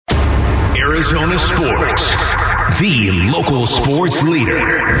Arizona sports. The local sports leader.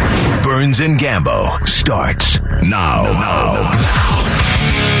 Burns and Gambo starts now.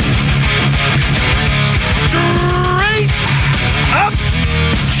 Straight up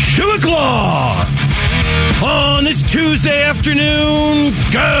to the claw. On this Tuesday afternoon,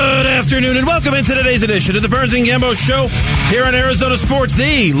 good afternoon, and welcome into today's edition of the Burns and Gambo Show here on Arizona Sports,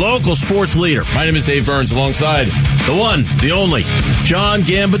 the local sports leader. My name is Dave Burns, alongside the one, the only, John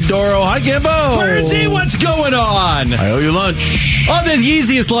Gambadoro. Hi, Gambo. Burnsy, what's going on? I owe you lunch. Oh, the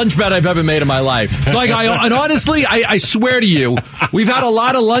easiest lunch bet I've ever made in my life. And honestly, I swear to you, we've had a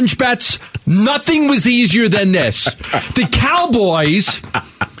lot of lunch bets. Nothing was easier than this. The Cowboys...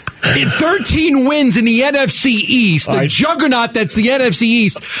 in 13 wins in the NFC East, the juggernaut that's the NFC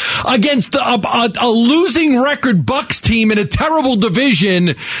East, against a losing record Bucs team in a terrible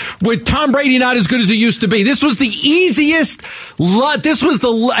division with Tom Brady not as good as he used to be. This was the easiest.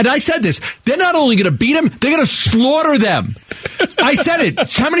 And I said this. They're not only going to beat them, they're going to slaughter them. I said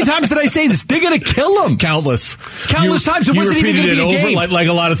it. How many times did I say this? They're going to kill them. Countless times. It wasn't even going to be a game. Like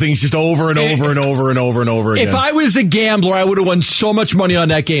a lot of things, just over and over and over and over and over again. If I was a gambler, I would have won so much money on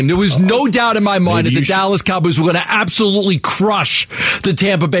that game. There was no doubt in my mind that the Dallas Cowboys were going to absolutely crush the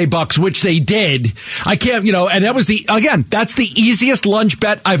Tampa Bay Bucs, which they did. I can't, and that was that's the easiest lunch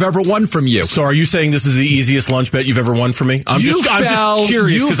bet I've ever won from you. So are you saying this is the easiest lunch bet you've ever won from me? I'm just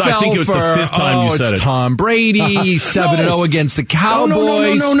curious because I think it was the fifth time you said it. Tom Brady, 7-0 against the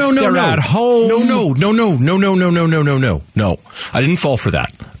Cowboys. No. They're at home. No. I didn't fall for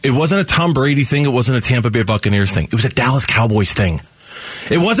that. It wasn't a Tom Brady thing. It wasn't a Tampa Bay Buccaneers thing. It was a Dallas Cowboys thing.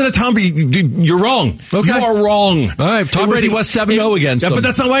 It wasn't a Tom Brady. You're wrong. Okay. You are wrong. All right. Tom Brady was 7-0 against them. But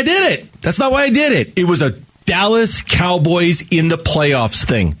that's not why I did it. It was a Dallas Cowboys in the playoffs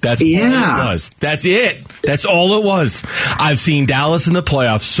thing. That's all it was. That's it. That's all it was. I've seen Dallas in the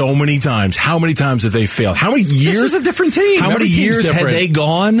playoffs so many times. How many times have they failed? How many years? This is a different team. How many years had they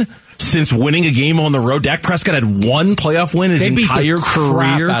gone since winning a game on the road? Dak Prescott had one playoff win his entire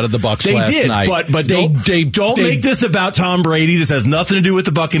career. Out of the Bucs they last did, night. But they don't make this about Tom Brady. This has nothing to do with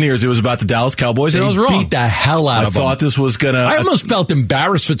the Buccaneers. It was about the Dallas Cowboys, and I was wrong. Beat the hell out of them. I thought this was gonna. I almost felt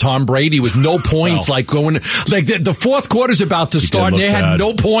embarrassed for Tom Brady with no points. Well, the fourth quarter's about to start, and they had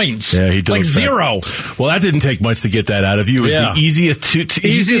no points. Yeah, he did zero. Well, that didn't take much to get that out of you. It was the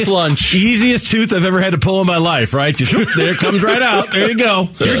easiest lunch, easiest tooth I've ever had to pull in my life. Right, there it comes right out. There you go.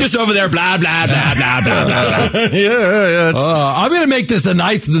 You're just over there, blah blah. Blah, blah, blah, blah, blah. Yeah. I'm going to make this the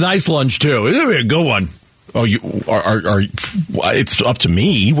nice lunch, too. It's going to be a good one. Oh, you are it's up to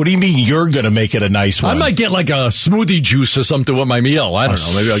me. What do you mean you're going to make it a nice one? I might get like a smoothie juice or something with my meal. I don't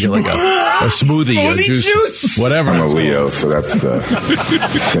know. Maybe I'll get like a smoothie. Smoothie juice? Whatever. I'm a Leo, so that's the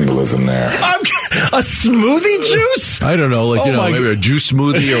symbolism there. A smoothie juice? I don't know. Maybe a juice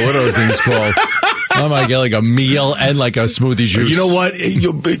smoothie or whatever thing's called. I might get like a meal and like a smoothie juice. You know what?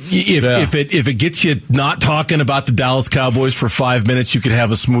 If it gets you not talking about the Dallas Cowboys for 5 minutes, you could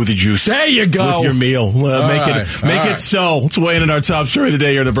have a smoothie juice. There you go. With your meal. Make it so. Let's weigh in on our top story of the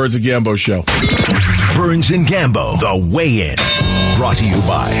day here on the Burns and Gambo Show. Burns and Gambo, the weigh-in. Brought to you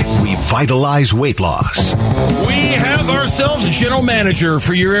by Revitalize Weight Loss. We have ourselves a general manager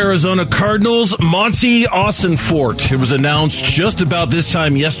for your Arizona Cardinals, Monti Ossenfort. It was announced just about this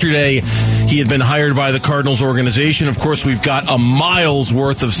time yesterday he had been hired by the Cardinals organization. Of course, we've got a mile's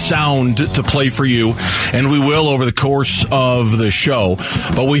worth of sound to play for you, and we will over the course of the show.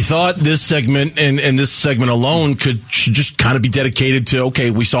 But we thought this segment and this segment alone should just kind of be dedicated to,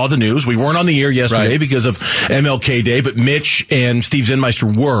 okay, we saw the news. We weren't on the air yesterday because of MLK Day, but Mitch and Steve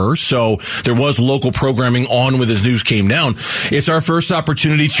Zenmeister were, so there was local programming on when this news came down. It's our first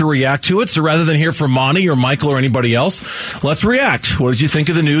opportunity to react to it, so rather than hear from Monty or Michael or anybody else, let's react. What did you think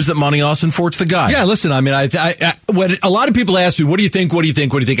of the news that Monti Ossenfort's the guy? Yeah, listen, I mean, when a lot of people ask me, what do you think?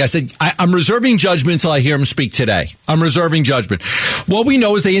 I said, I'm reserving judgment until I hear him speak today. I'm reserving judgment. What we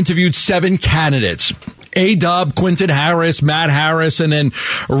know is they interviewed 7 candidates. A-Dub, Quentin Harris, Matt Harris, and then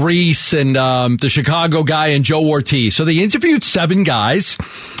Reese and the Chicago guy and Joe Ortiz. So they interviewed 7 guys,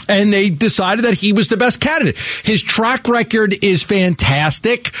 and they decided that he was the best candidate. His track record is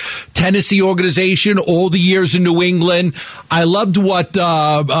fantastic. Tennessee organization, all the years in New England. I loved what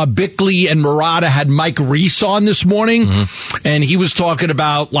Bickley and Murata had Mike Reese on this morning, and he was talking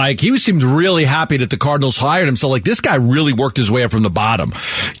about, he seemed really happy that the Cardinals hired him. So, this guy really worked his way up from the bottom.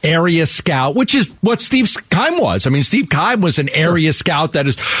 Area scout, which is what Steve Steve Keim was. I mean, Steve Keim was an area scout that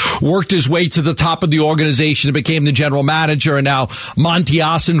has worked his way to the top of the organization and became the general manager, and now Monti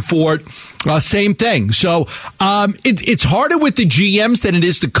Ossenfort, same thing. So it's harder with the GMs than it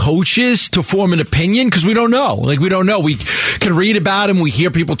is the coaches to form an opinion because we don't know. We don't know. We can read about him. We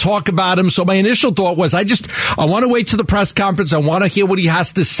hear people talk about him. So my initial thought was I want to wait to the press conference. I want to hear what he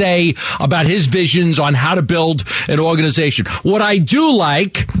has to say about his visions on how to build an organization. What I do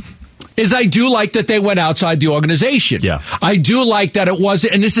like is I do like that they went outside the organization. Yeah. I do like that it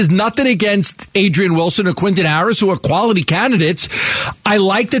wasn't, and this is nothing against Adrian Wilson or Quentin Harris, who are quality candidates. I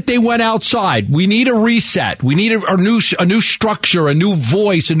like that they went outside. We need a reset. We need a new structure, a new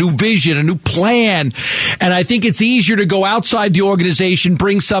voice, a new vision, a new plan. And I think it's easier to go outside the organization,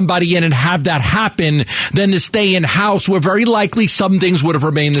 bring somebody in and have that happen than to stay in-house where very likely some things would have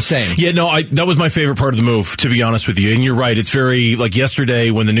remained the same. Yeah, no, that was my favorite part of the move, to be honest with you. And you're right. It's very, like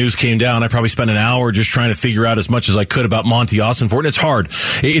yesterday when the news came down, I probably spent an hour just trying to figure out as much as I could about Monti Ossenfort. And it's hard.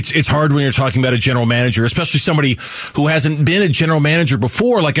 It's hard when you're talking about a general manager, especially somebody who hasn't been a general manager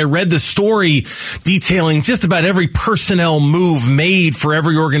before. Like I read the story detailing just about every personnel move made for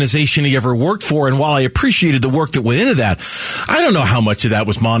every organization he ever worked for. And while I appreciated the work that went into that, I don't know how much of that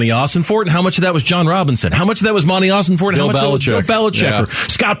was Monti Ossenfort and how much of that was John Robinson. How much of that was Monti Ossenfort and how much of that was Bill Belichick or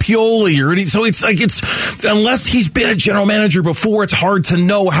Scott Pioli. So it's unless he's been a general manager before, it's hard to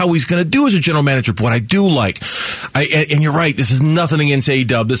know how he's going to do as a general manager. But what I do like, and you're right, this is nothing against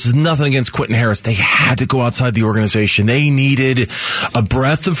A-Dub. This is nothing against Quentin Harris. They had to go outside the organization. They needed a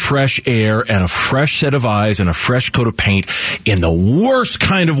breath of fresh air and a fresh set of eyes and a fresh coat of paint in the worst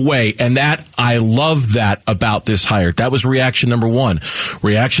kind of way. And that, I love that about this hire. That was reaction number one.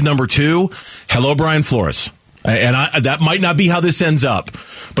 Reaction number two, hello, Brian Flores. And that might not be how this ends up,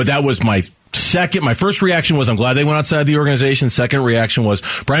 but that was my first reaction was I'm glad they went outside the organization. Second reaction was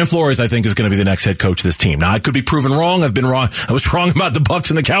Brian Flores, I think, is going to be the next head coach of this team. Now, I could be proven wrong. I've been wrong. I was wrong about the Bucs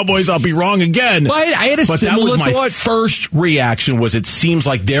and the Cowboys. I'll be wrong again. Well, I had a but that was my first reaction was it seems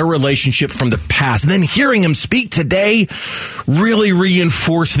like their relationship from the past. And then hearing him speak today really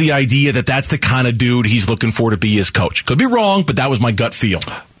reinforced the idea that that's the kind of dude he's looking for to be his coach. Could be wrong, but that was my gut feel.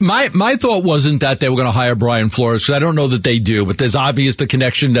 My thought wasn't that they were going to hire Brian Flores, because I don't know that they do, but there's obvious the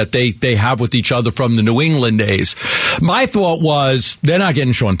connection that they have with each other from the New England days. My thought was they're not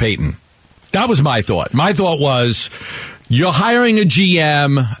getting Sean Payton. That was my thought. My thought was you're hiring a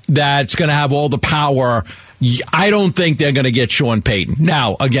GM that's going to have all the power. I don't think they're going to get Sean Payton.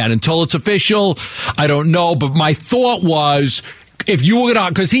 Now, again, until it's official, I don't know, but my thought was if you were going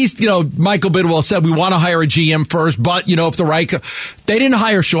to, because he's, Michael Bidwell said we want to hire a GM first, but, if the right, they didn't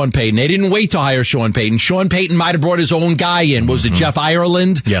hire Sean Payton. They didn't wait to hire Sean Payton. Sean Payton might have brought his own guy in. Was it Jeff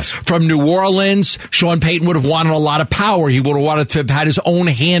Ireland? Yes. From New Orleans. Sean Payton would have wanted a lot of power. He would have wanted to have had his own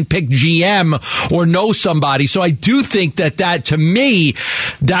hand-picked GM or know somebody. So I do think that to me,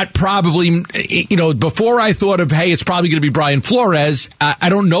 that probably, before I thought of, hey, it's probably going to be Brian Flores, I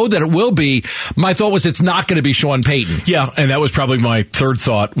don't know that it will be. My thought was it's not going to be Sean Payton. Yeah, and that was probably my third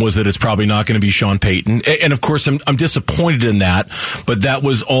thought was that it's probably not going to be Sean Payton. And of course, I'm disappointed in that, but that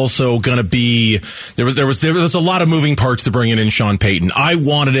was also going to be, there was a lot of moving parts to bringing in Sean Payton. I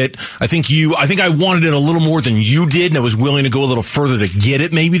wanted it. I think I wanted it a little more than you did, and I was willing to go a little further to get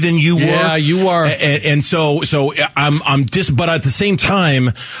it maybe than you were. Yeah, you are. And so but at the same time,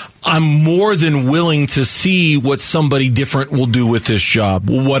 I'm more than willing to see what somebody different will do with this job.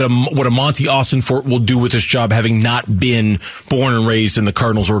 What a Monti Ossenfort will do with this job, having not been born and raised in the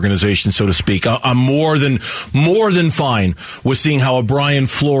Cardinals organization, so to speak. I'm more than fine with seeing how a Brian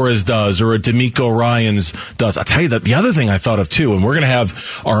Flores does or a D'Amico Ryans does. I'll tell you that the other thing I thought of too, and we're going to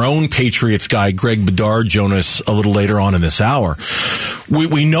have our own Patriots guy, Greg Bedard, join us a little later on in this hour.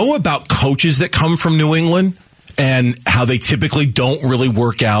 We know about coaches that come from New England and how they typically don't really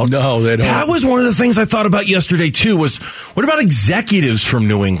work out. No, they don't. That was one of the things I thought about yesterday, too, was what about executives from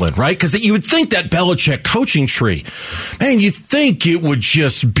New England, right? Because you would think that Belichick coaching tree, man, you think it would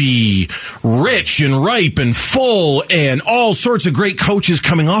just be rich and ripe and full and all sorts of great coaches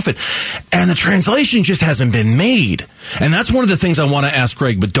coming off it. And the translation just hasn't been made. And that's one of the things I want to ask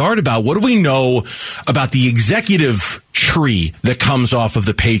Greg Bedard about. What do we know about the executive tree that comes off of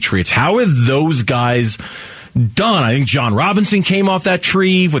the Patriots? How are those guys done? I think John Robinson came off that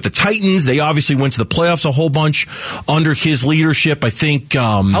tree with the Titans. They obviously went to the playoffs a whole bunch under his leadership. I think.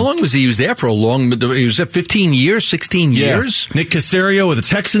 How long was he was there for? He was there 15 years, 16 years. Nick Caserio with the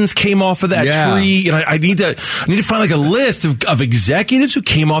Texans came off of that tree. And I need to find like a list of executives who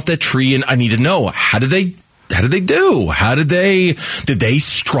came off that tree, and I need to know how did they how did they do? Did they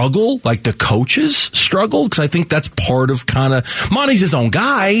struggle like the coaches struggled? Because I think that's part of kind of, Monti's his own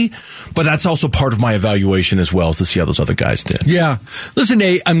guy, but that's also part of my evaluation as well, is to see how those other guys did. Yeah. Listen,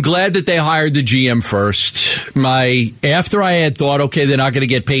 Nate, I'm glad that they hired the GM first. After I had thought, okay, they're not going to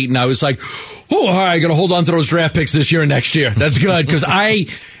get Peyton, I was like, oh, all right, I got to hold on to those draft picks this year and next year. That's good, because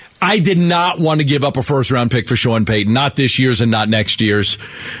I did not want to give up a first-round pick for Sean Payton, not this year's and not next year's.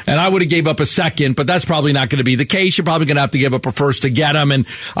 And I would have gave up a second, but that's probably not going to be the case. You're probably going to have to give up a first to get him. And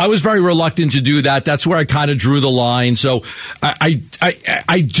I was very reluctant to do that. That's where I kind of drew the line. So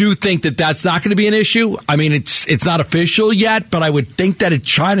I do think that that's not going to be an issue. I mean, it's not official yet, but I would think that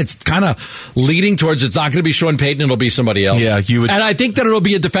it's kind of leading towards it's not going to be Sean Payton. It'll be somebody else. Yeah, you would. And I think that it'll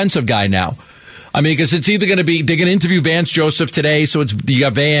be a defensive guy now. I mean, because it's either going to be, they're going to interview Vance Joseph today, so you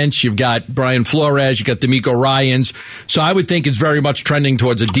got Vance, you've got Brian Flores, you got D'Amico Ryans. So I would think it's very much trending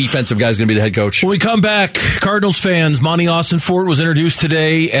towards a defensive guy's going to be the head coach. When we come back, Cardinals fans, Monti Ossenfort was introduced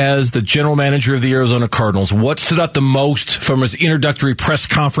today as the general manager of the Arizona Cardinals. What stood out the most from his introductory press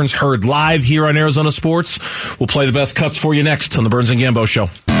conference heard live here on Arizona Sports? We'll play the best cuts for you next on the Burns and Gambo Show.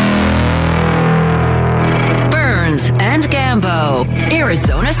 And Gambo,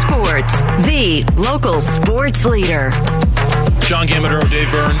 Arizona Sports, the local sports leader. John Gammadero,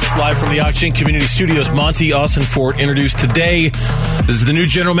 Dave Burns, live from the Auction Community Studios. Monti Ossenfort introduced today. This is the new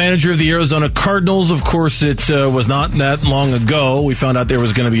general manager of the Arizona Cardinals. Of course, it was not that long ago. We found out there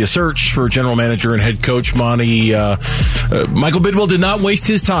was going to be a search for general manager and head coach. Michael Bidwell did not waste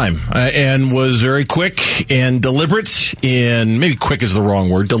his time and was very quick and deliberate. And maybe quick is the wrong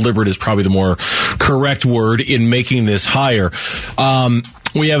word. Deliberate is probably the more correct word in making this hire.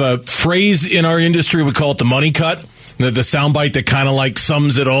 We have a phrase in our industry. We call it the money cut. The soundbite that kind of like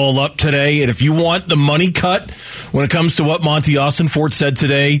sums it all up today. And if you want the money cut when it comes to what Monti Ossenfort said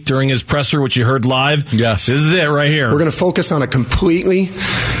today during his presser, which you heard live, yes, this is it right here. We're going to focus on a completely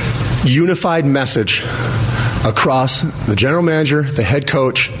unified message across the general manager, the head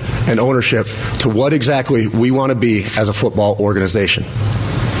coach, and ownership to what exactly we want to be as a football organization.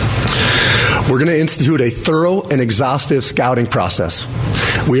 We're going to institute a thorough and exhaustive scouting process.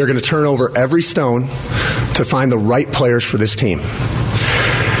 We are going to turn over every stone to find the right players for this team.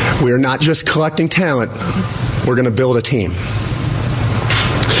 We are not just collecting talent, we're going to build a team.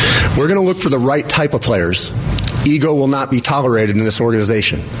 We're going to look for the right type of players. Ego will not be tolerated in this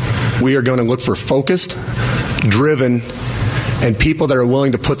organization. We are going to look for focused, driven, and people that are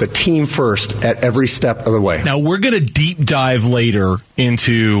willing to put the team first at every step of the way. Now, we're going to deep dive later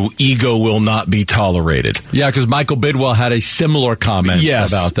into ego will not be tolerated. Yeah, because Michael Bidwell had a similar comment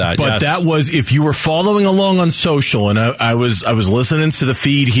about that. But that was, if you were following along on social, and I was listening to the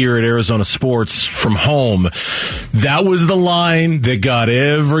feed here at Arizona Sports from home, that was the line that got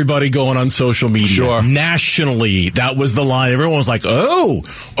everybody going on social media. Sure. Nationally, that was the line. Everyone was like, oh,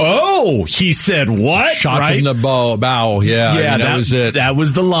 he said what? Shot in the bow, Yeah, that was it. That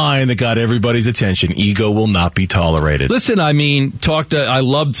was the line that got everybody's attention. Ego will not be tolerated. Listen, I mean, I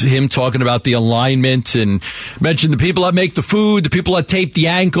loved him talking about the alignment and mentioned the people that make the food, the people that tape the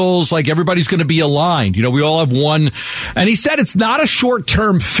ankles, like everybody's going to be aligned. You know, we all have one. And he said it's not a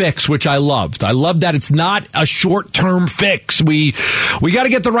short-term fix, which I loved. I love that it's not a short-term fix. We got to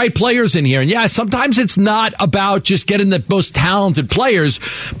get the right players in here. And yeah, sometimes it's not about just getting the most talented players,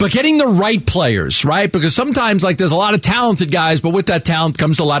 but getting the right players, right? Because sometimes, like, there's a lot of talented guys, but with that talent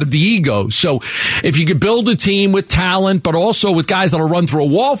comes a lot of the ego. So if you could build a team with talent, but also with guys that'll run through a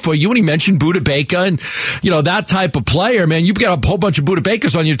wall for you, and he mentioned Buda Baker and, you know, that type of player, man, you've got a whole bunch of Buda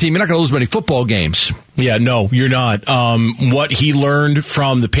Bakers on your team. You're not going to lose many football games. Yeah, no, you're not. What he learned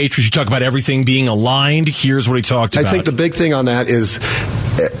from the Patriots, you talk about everything being aligned. Here's what he talked about. I think the big thing on that is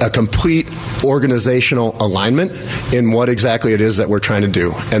a complete organizational alignment in what exactly it is that we're trying to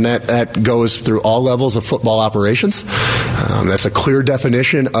do. And that goes through all levels of football operations. That's a clear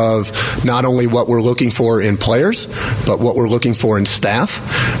definition of not only what we're looking for in players, but what we're looking for in staff,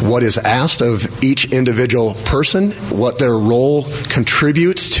 what is asked of each individual person, what their role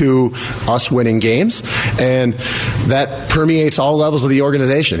contributes to us winning games. And that permeates all levels of the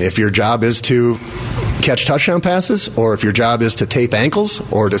organization. If your job is to catch touchdown passes, or if your job is to tape ankles,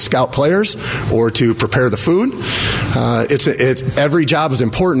 or to scout players, or to prepare the food, every job is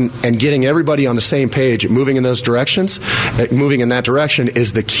important, and getting everybody on the same page, moving in those directions, moving in that direction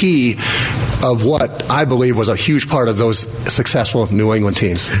is the key of what I believe was a huge part of those successful New England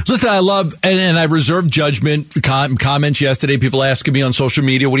teams. Listen, I love, and I reserved judgment comments yesterday, people asking me on social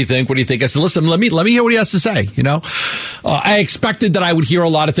media, what do you think? What do you think? I said, listen, let me hear what he has to say, you know? I expected that I would hear a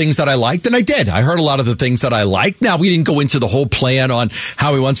lot of things that I liked, and I did. I heard a lot of the the things that I like. Now, we didn't go into the whole plan on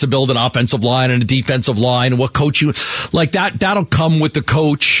how he wants to build an offensive line and a defensive line and what coach you like. That'll come with the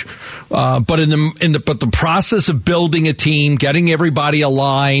coach. But the process of building a team, getting everybody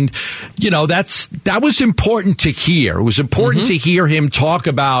aligned, that was important to hear. It was important to hear him talk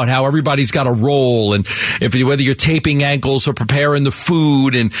about how everybody's got a role, and whether you're taping ankles or preparing the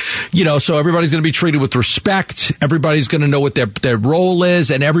food, and so everybody's going to be treated with respect. Everybody's going to know what their role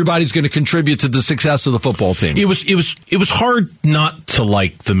is, and everybody's going to contribute to the success of the football team. It was hard not to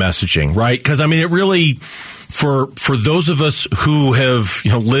like the messaging, right? Because it really, for those of us who have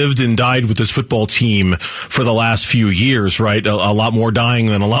lived and died with this football team for the last few years, right? A lot more dying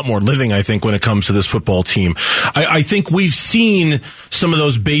than a lot more living, I think, when it comes to this football team. I think we've seen some of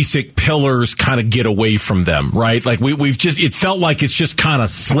those basic pillars kind of get away from them, right? Like it felt like it's just kind of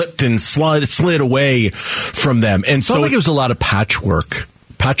slipped and slid away from them. And so it was a lot of patchwork.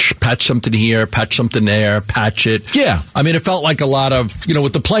 Patch something here, patch something there, patch it. Yeah. It felt like a lot of,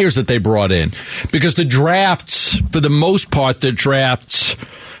 with the players that they brought in. Because the drafts, for the most part,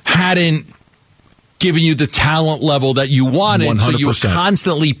 hadn't given you the talent level that you wanted. 100%. So you were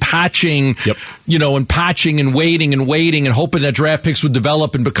constantly patching, and patching and waiting and hoping that draft picks would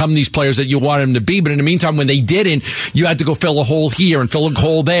develop and become these players that you wanted them to be. But in the meantime, when they didn't, you had to go fill a hole here and fill a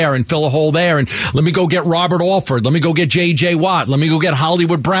hole there and fill a hole there. And let me go get Robert Alford. Let me go get J.J. Watt. Let me go get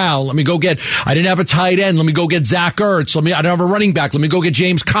Hollywood Brown. Let me go get, I didn't have a tight end. Let me go get Zach Ertz. I didn't have a running back. Let me go get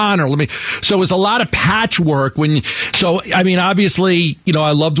James Conner. So it was a lot of patchwork obviously,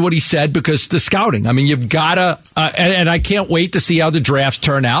 I loved what he said because the scouting. You've got to, and I can't wait to see how the drafts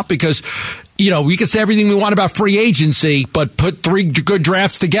turn out because, we can say everything we want about free agency, but put 3 good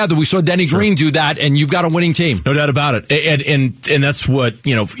drafts together. We saw Denny Green do that, and you've got a winning team. No doubt about it. And that's what,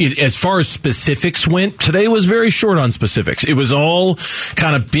 as far as specifics went, today was very short on specifics. It was all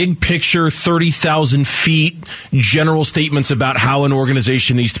kind of big picture, 30,000 feet, general statements about how an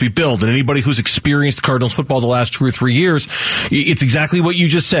organization needs to be built. And anybody who's experienced Cardinals football the last 2 or 3 years, it's exactly what you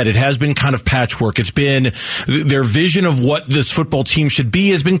just said. It has been kind of patchwork. It's been their vision of what this football team should be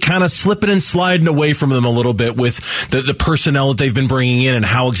has been kind of slipping and sliding away from them a little bit with the personnel that they've been bringing in and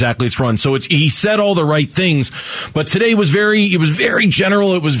how exactly it's run. So he said all the right things, but today was very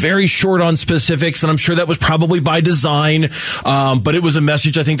general. It was very short on specifics, and I'm sure that was probably by design. But it was a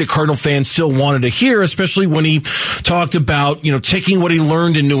message I think that Cardinal fans still wanted to hear, especially when he talked about, taking what he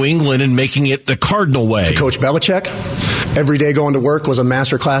learned in New England and making it the Cardinal way. To Coach Belichick, every day going to work was a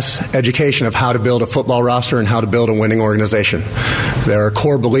masterclass education of how to build a football roster and how to build a winning organization. There are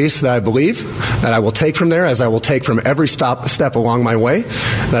core beliefs that I believe that I will take from there, as I will take from every step along my way,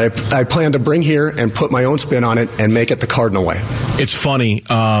 that I plan to bring here and put my own spin on it and make it the Cardinal way. It's funny.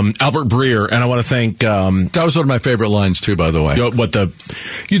 Albert Breer, and I want to thank... that was one of my favorite lines, too, by the way.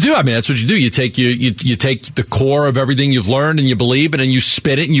 You do. That's what you do. You take you take the core of everything you've learned and you believe it and you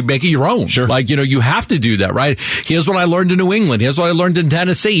spit it and you make it your own. Sure. You have to do that, right? Here's what I learned in New England. Here's what I learned in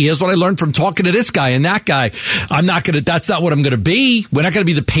Tennessee. Here's what I learned from talking to this guy and that guy. That's not what I'm going to be. We're not going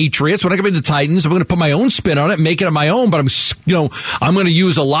to be the Patriots. We're not going to be the Titans. I'm going to put my own spin on it, make it my own, but I'm going to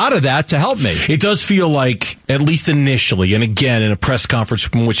use a lot of that to help me. It does feel like, at least initially, and again, in a press conference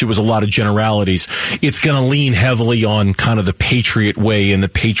in which it was a lot of generalities, it's going to lean heavily on kind of the Patriot way and the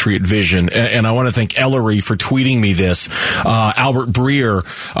Patriot vision. And I want to thank Ellery for tweeting me this. Albert Breer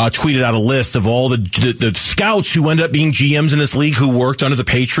tweeted out a list of all the scouts who ended up being GMs in this league who worked under the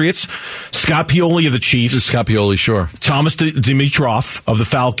Patriots. Scott Pioli of the Chiefs. Scott Pioli, sure. Thomas Dimitroff of the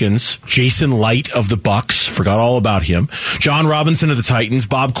Falcons. Jason Light of the Bucks. Forgot all about him. John Robinson of the Titans.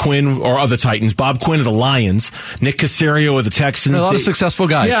 Bob Quinn of the Lions. Nick Caserio of the Texans. A lot of successful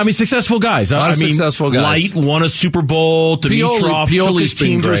guys. Yeah, successful guys. Successful guys. Light won a Super Bowl. Dimitroff took his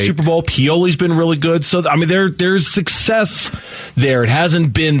team to a Super Bowl. Pioli's been really good. So, there's success there. It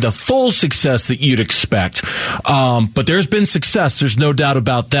hasn't been the full success that you'd expect. But there's been success. There's no doubt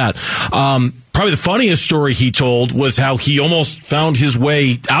about that. Probably the funniest story he told was how he almost found his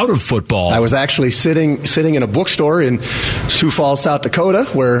way out of football. I was actually sitting in a bookstore in Sioux Falls, South Dakota,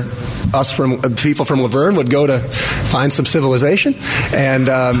 where people from Laverne would go to find some civilization. And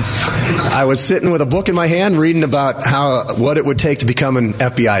I was sitting with a book in my hand reading about what it would take to become an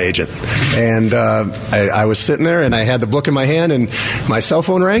FBI agent. And I was sitting there and I had the book in my hand and my cell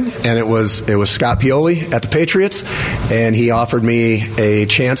phone rang, and it was Scott Pioli at the Patriots, and he offered me a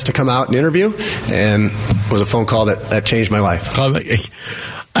chance to come out and interview. And it was a phone call that changed my life.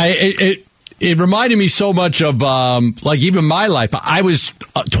 It reminded me so much of even my life. I was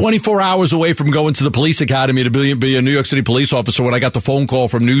 24 hours away from going to the police academy to be a New York City police officer when I got the phone call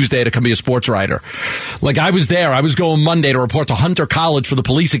from Newsday to come be a sports writer. Like, I was there. I was going Monday to report to Hunter College for the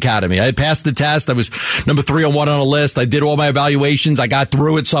police academy. I had passed the test. I was number 301 on a list. I did all my evaluations. I got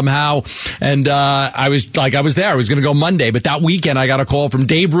through it somehow. And I was there. I was going to go Monday. But that weekend, I got a call from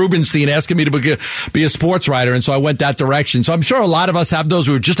Dave Rubenstein asking me to be a sports writer. And so I went that direction. So I'm sure a lot of us have those.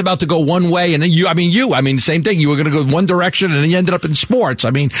 We were just about to go one way. And then same thing. You were going to go one direction and then you ended up in sports.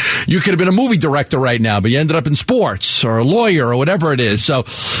 I mean, you could have been a movie director right now, but you ended up in sports or a lawyer or whatever it is. So,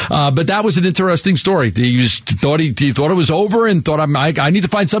 but that was an interesting story. He thought it was over and thought, I need to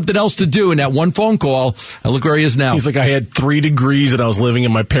find something else to do. And that one phone call, and look where he is now. He's like, I had 3 degrees and I was living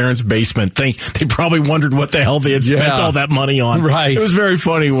in my parents' basement. They probably wondered what the hell they had spent all that money on. Right. It was very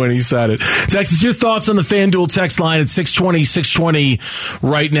funny when he said it. Texas, your thoughts on the FanDuel text line at 620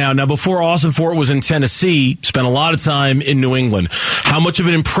 right now. Now, before Ossenfort was in Tennessee, spent a lot of time in New England. How much of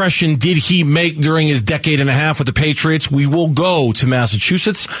an impression did he make during his decade and a half with the Patriots? We will go to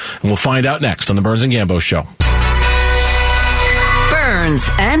Massachusetts, and we'll find out next on the Burns and Gambo Show. Burns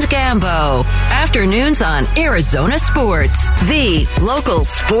and Gambo. Afternoons on Arizona Sports, the local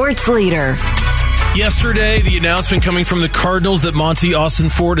sports leader. Yesterday, the announcement coming from the Cardinals that Monti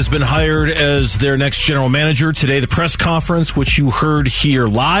Ossenfort has been hired as their next general manager. Today, the press conference, which you heard here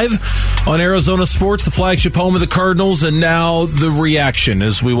live on Arizona Sports, the flagship home of the Cardinals, and now the reaction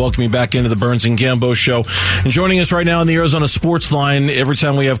as we welcome you back into the Burns and Gambo Show. And joining us right now on the Arizona Sports line, every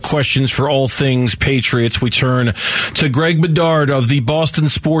time we have questions for all things Patriots, we turn to Greg Bedard of the Boston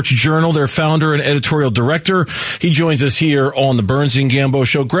Sports Journal, their founder and editorial director. He joins us here on the Burns and Gambo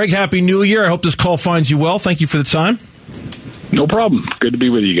Show. Greg, Happy New Year. I hope this call finds you well. Thank you for the time. No problem. Good to be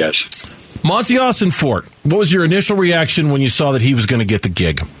with you guys. Monti Ossenfort, what was your initial reaction when you saw that he was going to get the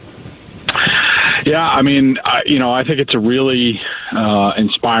gig? Yeah, I mean, I think it's a really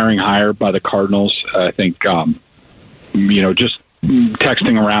inspiring hire by the Cardinals. I think, just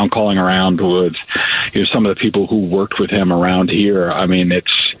texting around, calling around with some of the people who worked with him around here. I mean,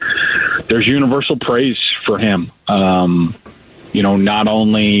 there's universal praise for him. Not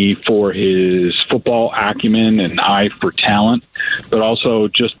only for his football acumen and eye for talent, but also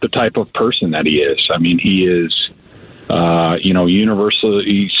just the type of person that he is. I mean, he is,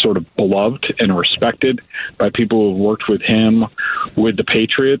 universally sort of beloved and respected by people who have worked with him with the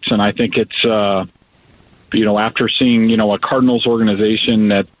Patriots. And I think it's, after seeing, a Cardinals organization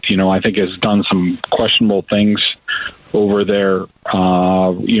that, I think has done some questionable things over their,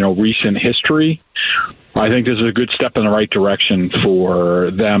 recent history, I think this is a good step in the right direction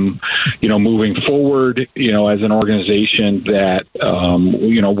for them, moving forward, as an organization that,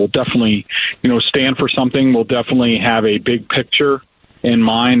 will definitely, stand for something. We'll definitely have a big picture in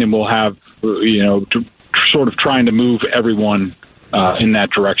mind, and we'll have, sort of trying to move everyone in that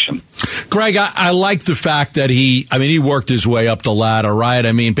direction. Greg, I like the fact that he worked his way up the ladder, right?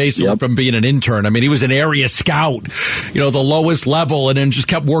 I mean, basically from being an intern. I mean, he was an area scout, the lowest level, and then just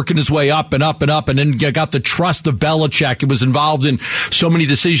kept working his way up and up and up, and then got the trust of Belichick. He was involved in so many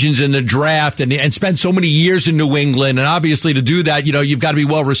decisions in the draft and spent so many years in New England. And obviously to do that, you've got to be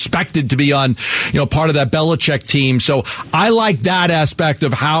well respected to be on, part of that Belichick team. So I like that aspect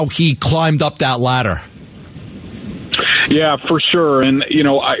of how he climbed up that ladder. Yeah, for sure. And,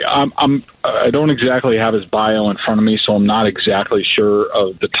 I don't exactly have his bio in front of me, so I'm not exactly sure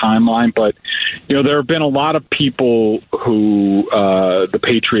of the timeline. But, there have been a lot of people who the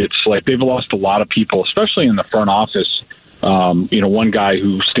Patriots, they've lost a lot of people, especially in the front office. One guy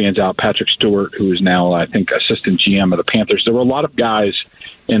who stands out, Patrick Stewart, who is now, I think, assistant GM of the Panthers. There were a lot of guys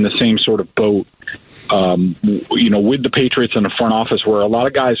in the same sort of boat. With the Patriots in the front office, where a lot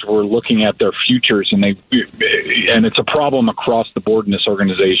of guys were looking at their futures, and it's a problem across the board in this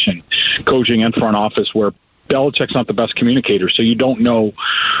organization, coaching and front office, where Belichick's not the best communicator, so you don't know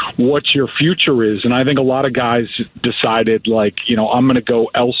what your future is. And I think a lot of guys decided, I'm going to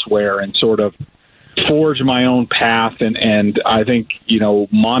go elsewhere and sort of forge my own path. And I think,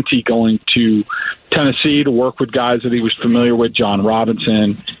 Monti going to Tennessee to work with guys that he was familiar with, John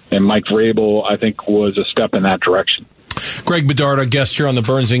Robinson and Mike Vrabel, I think was a step in that direction. Greg Bedard, our guest here on the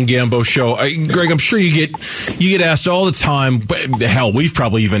Burns and Gambo Show. Greg, I'm sure you get asked all the time. Hell, we've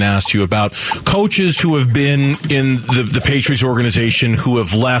probably even asked you about coaches who have been in the Patriots organization who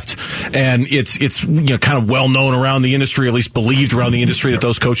have left, and it's kind of well known around the industry, at least believed around the industry, that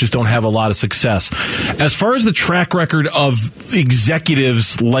those coaches don't have a lot of success. As far as the track record of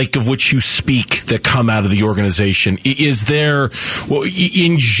executives like of which you speak that come out of the organization, is there,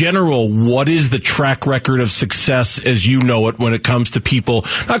 in general, what is the track record of success as you know know it when it comes to people,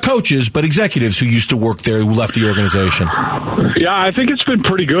 not coaches, but executives who used to work there who left the organization? Yeah, I think it's been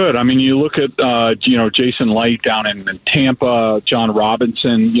pretty good. I mean, you look at, Jason Light down in Tampa, John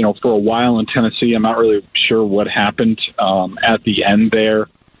Robinson, for a while in Tennessee. I'm not really sure what happened at the end there.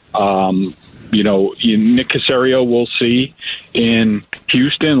 Nick Caserio, we'll see in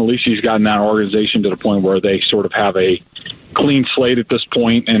Houston. At least he's gotten that organization to the point where they sort of have a clean slate at this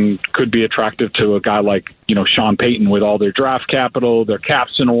point and could be attractive to a guy like, Sean Payton with all their draft capital, their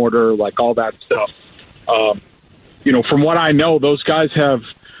caps in order, like all that stuff. From what I know, those guys have,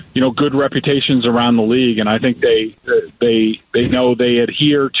 good reputations around the league, and I think they know they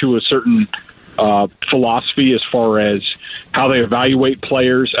adhere to a certain philosophy as far as how they evaluate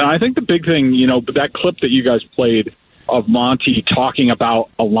players. And I think the big thing, that clip that you guys played of Monti talking about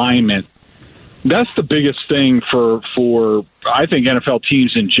alignment, that's the biggest thing for I think NFL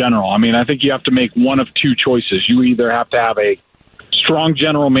teams in general. I mean, I think you have to make one of two choices. You either have to have a strong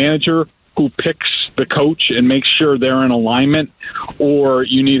general manager who picks the coach and makes sure they're in alignment, or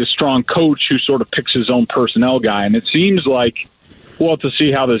you need a strong coach who sort of picks his own personnel guy. And it seems like we'll have to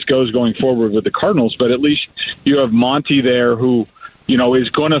see how this goes going forward with the Cardinals, but at least you have Monti there who, is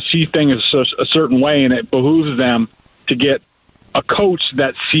going to see things a certain way, and it behooves them to get a coach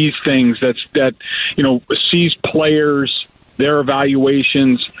that sees things, that sees players, their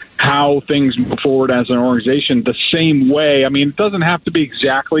evaluations, how things move forward as an organization the same way. I mean, it doesn't have to be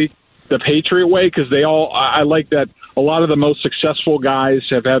exactly the Patriot way, because I like that a lot of the most successful guys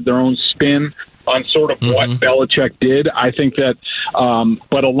have had their own spin on sort of what Belichick did. I think that,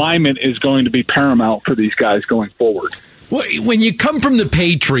 but alignment is going to be paramount for these guys going forward. When you come from the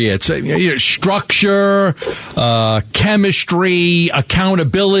Patriots, structure, chemistry,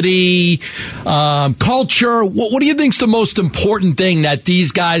 accountability, culture, what do you think is the most important thing that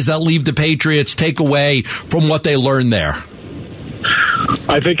these guys that leave the Patriots take away from what they learned there?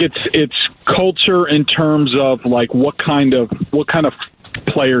 I think it's culture in terms of like what kind of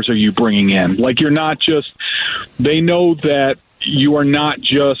players are you bringing in? Like they know that you're not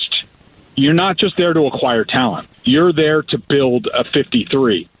just there to acquire talent. You're there to build a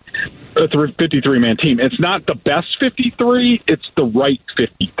 53-man team. It's not the best 53, it's the right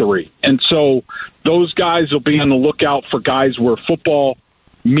 53. And so those guys will be on the lookout for guys where football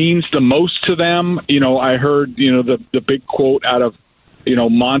means the most to them. I heard, the big quote out of,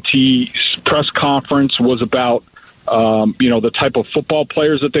 Monti's press conference was about, the type of football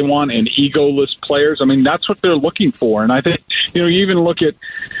players that they want and egoless players. I mean, that's what they're looking for. And I think, you even look at,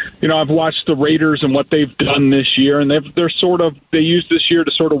 I've watched the Raiders and what they've done this year, and they use this year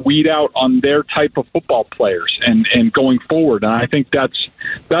to sort of weed out on their type of football players and going forward. And I think that's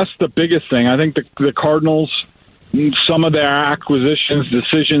the biggest thing. I think the Cardinals, some of their acquisitions,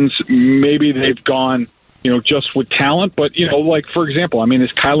 decisions, maybe they've gone, just with talent. But, like, for example, I mean,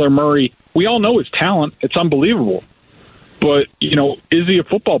 is Kyler Murray, we all know his talent. It's unbelievable. But, is he a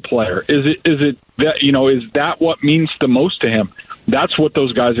football player? Is it that, is that what means the most to him? That's what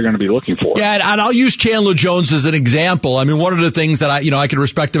those guys are going to be looking for. Yeah, and I'll use Chandler Jones as an example. I mean, one of the things that I can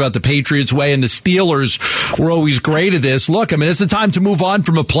respect about the Patriots way, and the Steelers were always great at this. Look, I mean, it's the time to move on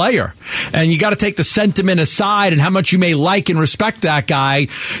from a player, and you got to take the sentiment aside and how much you may like and respect that guy.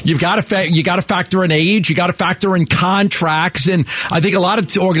 You got to factor in age, you got to factor in contracts, and I think a lot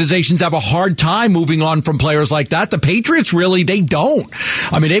of organizations have a hard time moving on from players like that. The Patriots really, they don't.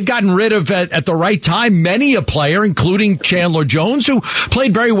 I mean, they've gotten rid of at the right time many a player, including Chandler Jones, who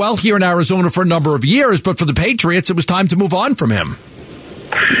played very well here in Arizona for a number of years, but for the Patriots, it was time to move on from him.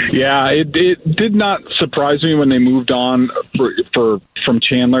 Yeah, it did not surprise me when they moved on from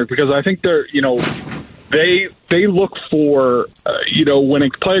Chandler, because I think they're, they look for, when a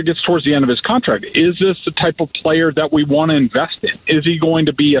player gets towards the end of his contract, is this the type of player that we want to invest in? Is he going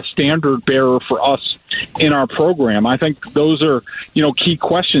to be a standard bearer for us in our program? I think those are, key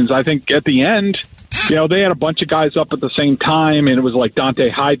questions. I think at the end, they had a bunch of guys up at the same time, and it was like Dante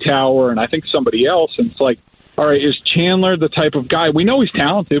Hightower and I think somebody else. And it's like, all right, is Chandler the type of guy? We know he's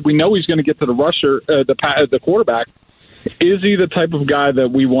talented. We know he's going to get to the rusher, the quarterback. Is he the type of guy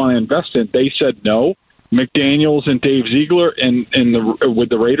that we want to invest in? They said no. McDaniels and Dave Ziegler with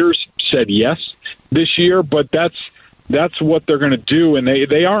the Raiders said yes this year, but that's what they're going to do, and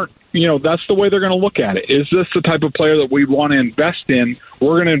they aren't. That's the way they're going to look at it. Is this the type of player that we want to invest in?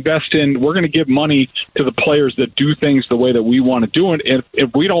 We're going to invest in. We're going to give money to the players that do things the way that we want to do it.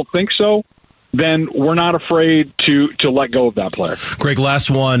 If we don't think so, then we're not afraid to let go of that player. Greg, last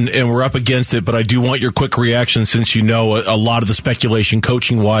one, and we're up against it, but I do want your quick reaction since you know a lot of the speculation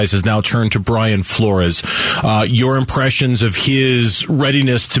coaching-wise has now turned to Brian Flores. Your impressions of his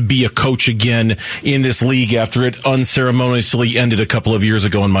readiness to be a coach again in this league after it unceremoniously ended a couple of years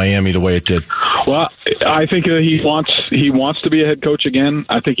ago in Miami the way it did. Well, I think that he wants to be a head coach again.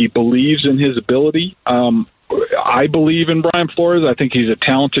 I think he believes in his ability. I believe in Brian Flores. I think he's a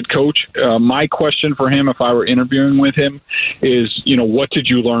talented coach. My question for him, if I were interviewing with him, is, what did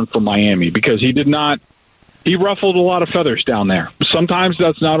you learn from Miami? Because he ruffled a lot of feathers down there. Sometimes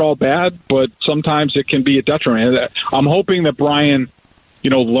that's not all bad, but sometimes it can be a detriment. I'm hoping that Brian,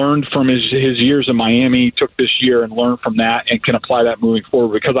 learned from his years in Miami, took this year and learned from that and can apply that moving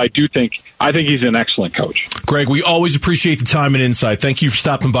forward, because I think he's an excellent coach. Greg, we always appreciate the time and insight. Thank you for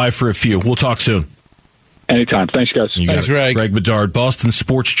stopping by for a few. We'll talk soon. Anytime. Thanks, guys. Thanks, Greg. Greg Bedard, Boston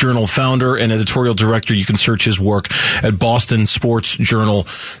Sports Journal founder and editorial director. You can search his work at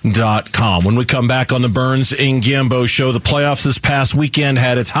bostonsportsjournal.com. When we come back on the Burns and Gambo show, the playoffs this past weekend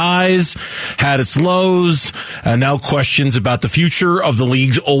had its highs, had its lows, and now questions about the future of the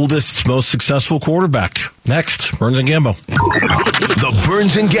league's oldest, most successful quarterback. Next, Burns and Gambo. The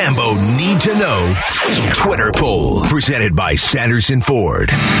Burns and Gambo Need to Know Twitter poll, presented by Sanderson Ford.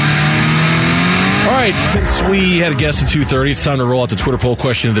 All right, since we had a guest at 2:30, it's time to roll out the Twitter poll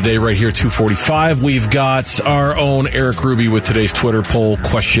question of the day right here at 2:45. We've got our own Eric Ruby with today's Twitter poll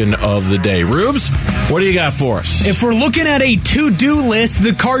question of the day. Rubes, what do you got for us? If we're looking at a to-do list,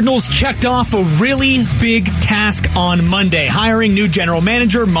 the Cardinals checked off a really big task on Monday, hiring new general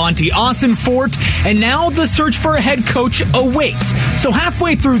manager Monti Ossenfort, and now the search for a head coach awaits. So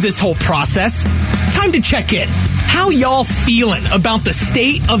halfway through this whole process, time to check in. How y'all feeling about the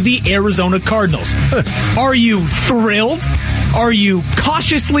state of the Arizona Cardinals? Are you thrilled? Are you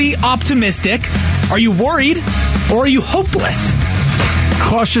cautiously optimistic? Are you worried? Or are you hopeless?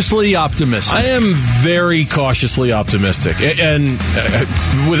 Cautiously optimistic. I am very cautiously optimistic, and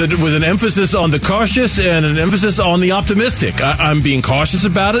with an emphasis on the cautious and an emphasis on the optimistic. I'm being cautious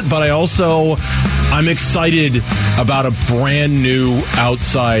about it, but I'm excited about a brand new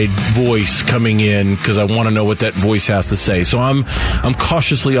outside voice coming in because I want to know what that voice has to say. So I'm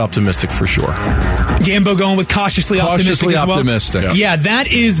cautiously optimistic for sure. Gambo going with cautiously optimistic as well? Optimistic. Yeah, that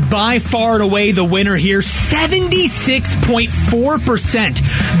is by far and away the winner here. 76.4%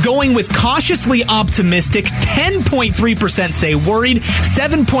 going with cautiously optimistic. 10.3% say worried.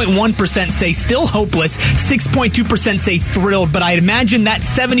 7.1% say still hopeless. 6.2% say thrilled. But I'd imagine that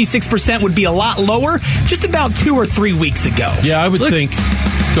 76% would be a lot lower just about 2 or 3 weeks ago. Yeah, I would think.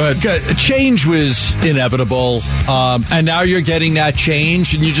 Go ahead. Change was inevitable, and now you're getting that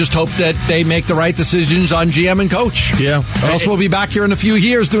change, and you just hope that they make the right decisions on GM and coach. Yeah. Or else we'll be back here in a few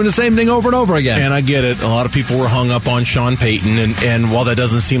years doing the same thing over and over again. And I get it. A lot of people were hung up on Sean Payton, and while that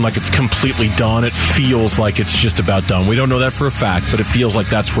doesn't seem like it's completely done, it feels like it's just about done. We don't know that for a fact, but it feels like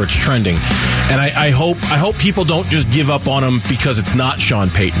that's where it's trending. And I hope people don't just give up on him because it's not Sean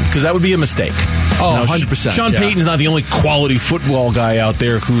Payton, because that would be a mistake. Oh, 100%. Sean Payton's not the only quality football guy out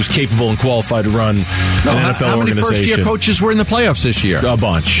there who's capable and qualified to run an NFL how many organization. first-year coaches were in the playoffs this year? A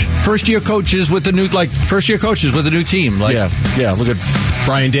bunch. First-year coaches with a new team. Yeah. Look at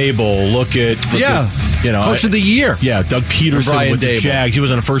Brian Dable. Look at coach of the year. Yeah, Doug Peterson Brian with Dable. the Jags. He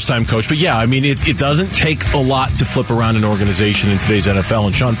wasn't a first-time coach, but yeah, I mean, it doesn't take a lot to flip around an organization in today's NFL,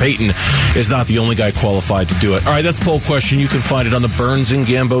 and Sean Payton is not the only guy qualified to do it. All right, that's the poll question. You can find it on the Burns and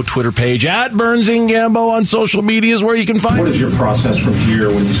Gambo Twitter page at Burns and Gambo on social media is where you can find it. What is your process from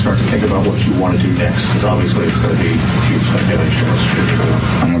here when you start to think about what you want to do next? Because obviously it's going to be huge speculation.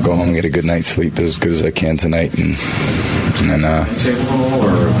 I'm going to go home and get a good night's sleep as good as I can tonight, and then table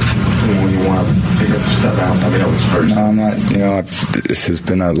or when you want to take a step out? I mean, it's first. No, I'm not. This has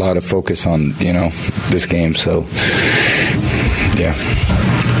been a lot of focus on this game, so yeah.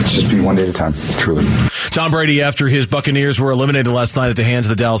 It's just be one day at a time, truly. Tom Brady, after his Buccaneers were eliminated last night at the hands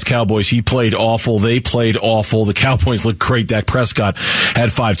of the Dallas Cowboys, he played awful. They played awful. The Cowboys looked great. Dak Prescott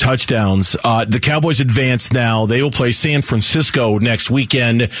had 5 touchdowns. The Cowboys advance now. They will play San Francisco next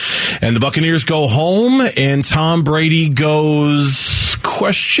weekend. And the Buccaneers go home, and Tom Brady goes...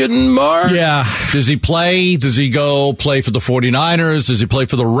 question mark? Yeah. Does he play? Does he go play for the 49ers? Does he play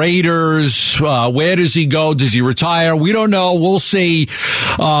for the Raiders? Where does he go? Does he retire? We don't know. We'll see.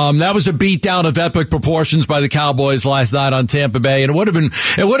 That was a beatdown of epic proportions by the Cowboys last night on Tampa Bay, and it would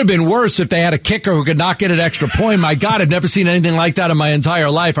have been worse if they had a kicker who could not get an extra point. My God, I've never seen anything like that in my entire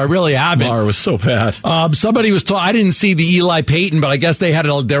life. I really haven't. It was so bad. Somebody was I didn't see the Eli Payton, but I guess they had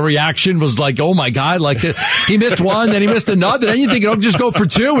their reaction was like, oh my God, like he missed one, then he missed another. Then you think, just just go for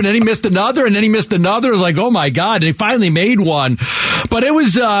two, and then he missed another, and then he missed another. It was like, oh my God. And he finally made one. But it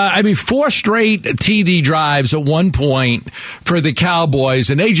was, 4 straight TD drives at one point for the Cowboys,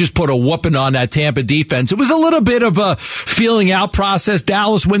 and they just put a whooping on that Tampa defense. It was a little bit of a feeling out process.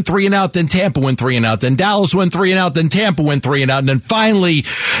 Dallas went 3 and out, then Tampa went 3 and out, then Dallas went 3 and out, then Tampa went 3 and out, and then finally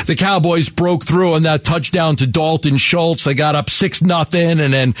the Cowboys broke through on that touchdown to Dalton Schultz. They got up 6-0,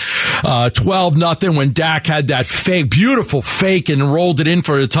 and then 12-0 when Dak had that beautiful fake and rolled it in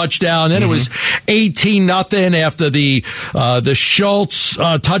for a touchdown. Then it was 18-0 after the Schultz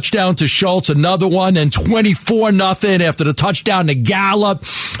touchdown to Schultz, another one, and 24-0 after the touchdown to Gallup.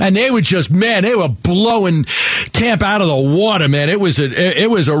 And they were just, man, they were blowing Tampa out of the water, man. It was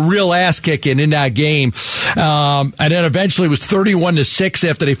a real ass kicking in that game. And then eventually it was 31-6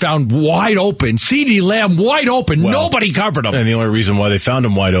 after they found wide open. CeeDee Lamb wide open. Well, nobody covered him. And the only reason why they found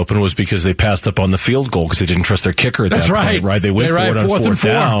him wide open was because they passed up on the field goal because they didn't trust their kicker at that point, right? They went for it on fourth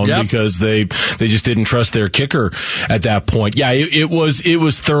down because they just didn't trust their kicker at that point. Yeah, it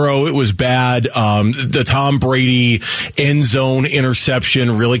was thorough. It was bad. The Tom Brady end zone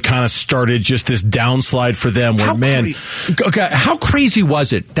interception really kind of started just this downslide for them. Where, how crazy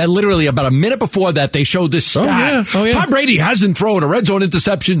was it that literally about a minute before that they showed this stat? Oh, yeah. Tom Brady hasn't thrown a red zone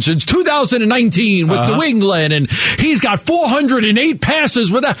interception since 2019 with New England, and he's got 408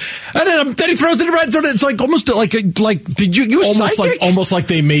 passes with that. And then he throws it in the red zone. It's like almost like did you almost like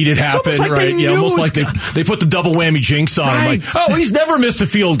they made it happen, right? Yeah, almost like they put the double whammy jinx on him. Like, oh, he's never missed a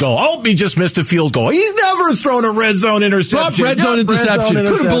field goal. Oh, he just missed a field goal. He's never thrown a red zone interception. Red zone interception.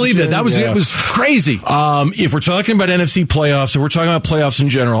 Couldn't believe it. It was crazy. If we're talking about NFC playoffs, if we're talking about playoffs in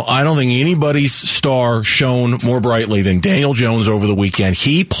general, I don't think anybody's star shone more brightly than Daniel Jones over the weekend.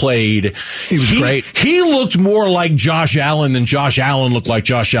 He played. He was great. He looked more like Josh Allen than Josh Allen looked like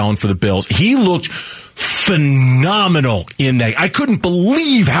Josh Allen for the Bills. He looked phenomenal in that. I couldn't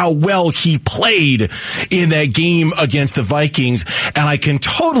believe how well he played in that game against the Vikings, and I can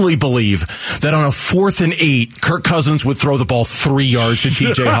totally believe that on a 4th and 8, Kirk Cousins would throw the ball 3 yards to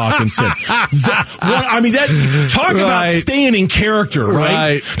TJ Hawkinson. Talk about staying in character,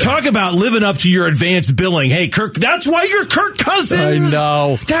 right? Talk about living up to your advanced billing. Hey, Kirk, that's why you're Kirk Cousins. I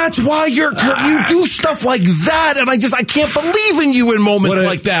know. That's why you're Kirk. You do stuff like that, and I can't believe in you in moments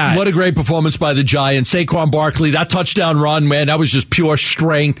like that. What a great performance by the Giants. Saquon Barkley, that touchdown run, man, that was just pure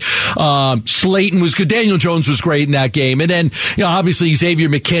strength. Slayton was good. Daniel Jones was great in that game. And then, obviously Xavier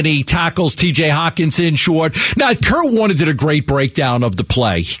McKinney tackles TJ Hawkinson short. Now, Kurt Warner did a great breakdown of the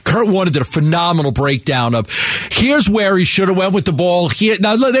play. Kurt Warner did a phenomenal breakdown of here's where he should have went with the ball.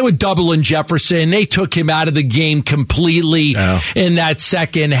 Now, they were doubling Jefferson. They took him out of the game completely in that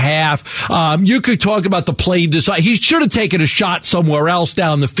second half. You could talk about the play design. He should have taken a shot somewhere else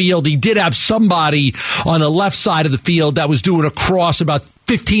down the field. He did have somebody on the left side of the field that was doing a cross about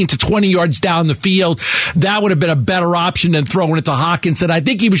 15 to 20 yards down the field. That would have been a better option than throwing it to Hawkinson. I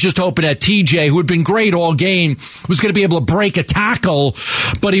think he was just hoping that TJ, who had been great all game, was going to be able to break a tackle,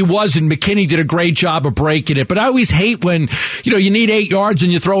 but he wasn't. McKinney did a great job of breaking it. But I always hate when, you need 8 yards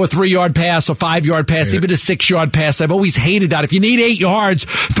and you throw a 3-yard pass, a 5-yard pass, even a 6-yard pass. I've always hated that. If you need 8 yards,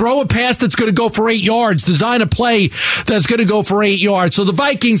 throw a pass that's going to go for 8 yards. Design a play that's going to go for 8 yards. So the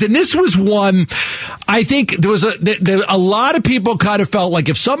Vikings, and this was one, I think there was a lot of people kind of felt like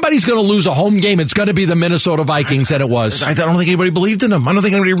if somebody's going to lose a home game, it's going to be the Minnesota Vikings, and it was. I don't think anybody believed in them. I don't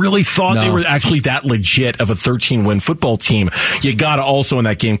think anybody really thought they were actually that legit of a 13-win football team. You got to also in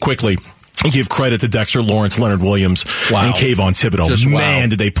that game quickly give credit to Dexter Lawrence, Leonard Williams, and Kayvon Thibodeau. Man,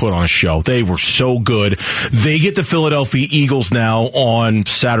 did they put on a show. They were so good. They get the Philadelphia Eagles now on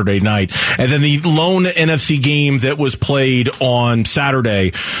Saturday night. And then the lone NFC game that was played on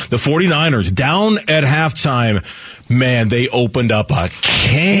Saturday, the 49ers, down at halftime, man, they opened up a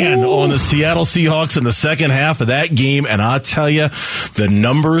can on the Seattle Seahawks in the second half of that game. And I'll tell you, the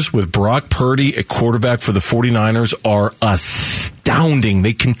numbers with Brock Purdy at quarterback for the 49ers are astounding.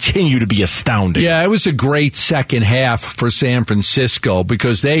 They continue to be astounding. Yeah, it was a great second half for San Francisco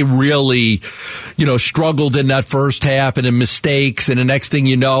because they really, struggled in that first half and in mistakes. And the next thing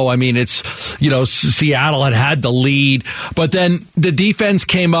you know, it's, Seattle had the lead. But then the defense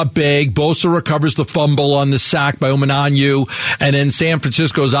came up big. Bosa recovers the fumble on the sack by Omenanyu. And then San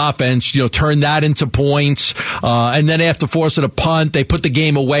Francisco's offense, turned that into points. And then after forcing a punt, they put the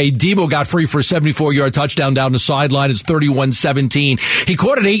game away. Debo got free for a 74-yard touchdown down the sideline. It's 31-17. 17. He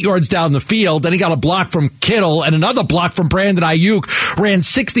caught it 8 yards down the field. Then he got a block from Kittle and another block from Brandon Ayuk. Ran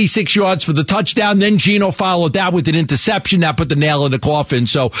 66 yards for the touchdown. Then Geno followed that with an interception. That put the nail in the coffin.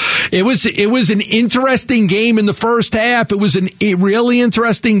 So it was an interesting game in the first half. It was a really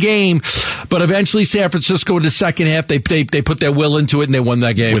interesting game. But eventually San Francisco in the second half, they put their will into it and they won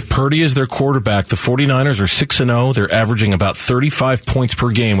that game. With Purdy as their quarterback, the 49ers are 6-0. They're averaging about 35 points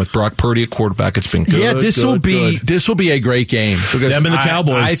per game with Brock Purdy at quarterback. It's been good. Yeah, this will be a great game. Them and the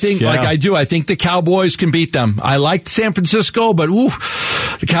Cowboys. I think, I think the Cowboys can beat them. I liked San Francisco, but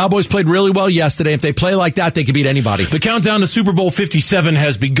the Cowboys played really well yesterday. If they play like that, they can beat anybody. The countdown to Super Bowl 57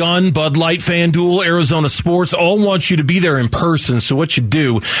 has begun. Bud Light, FanDuel, Arizona Sports all want you to be there in person. So what you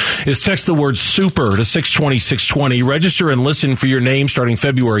do is text the word SUPER to 620-620. Register and listen for your name starting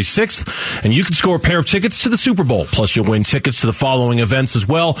February 6th, and you can score a pair of tickets to the Super Bowl. Plus, you'll win tickets to the following events as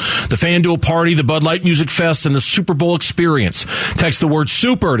well: the FanDuel Party, the Bud Light Music Fest, and the Super Bowl Experience. Text the word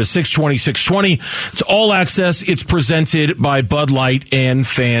SUPER to 620-620. It's all access. It's presented by Bud Light and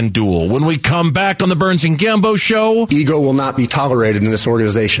FanDuel. When we come back on the Burns and Gambo Show, ego will not be tolerated in this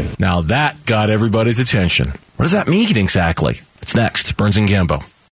organization. Now that got everybody's attention. What does that mean exactly? It's next. Burns and Gambo.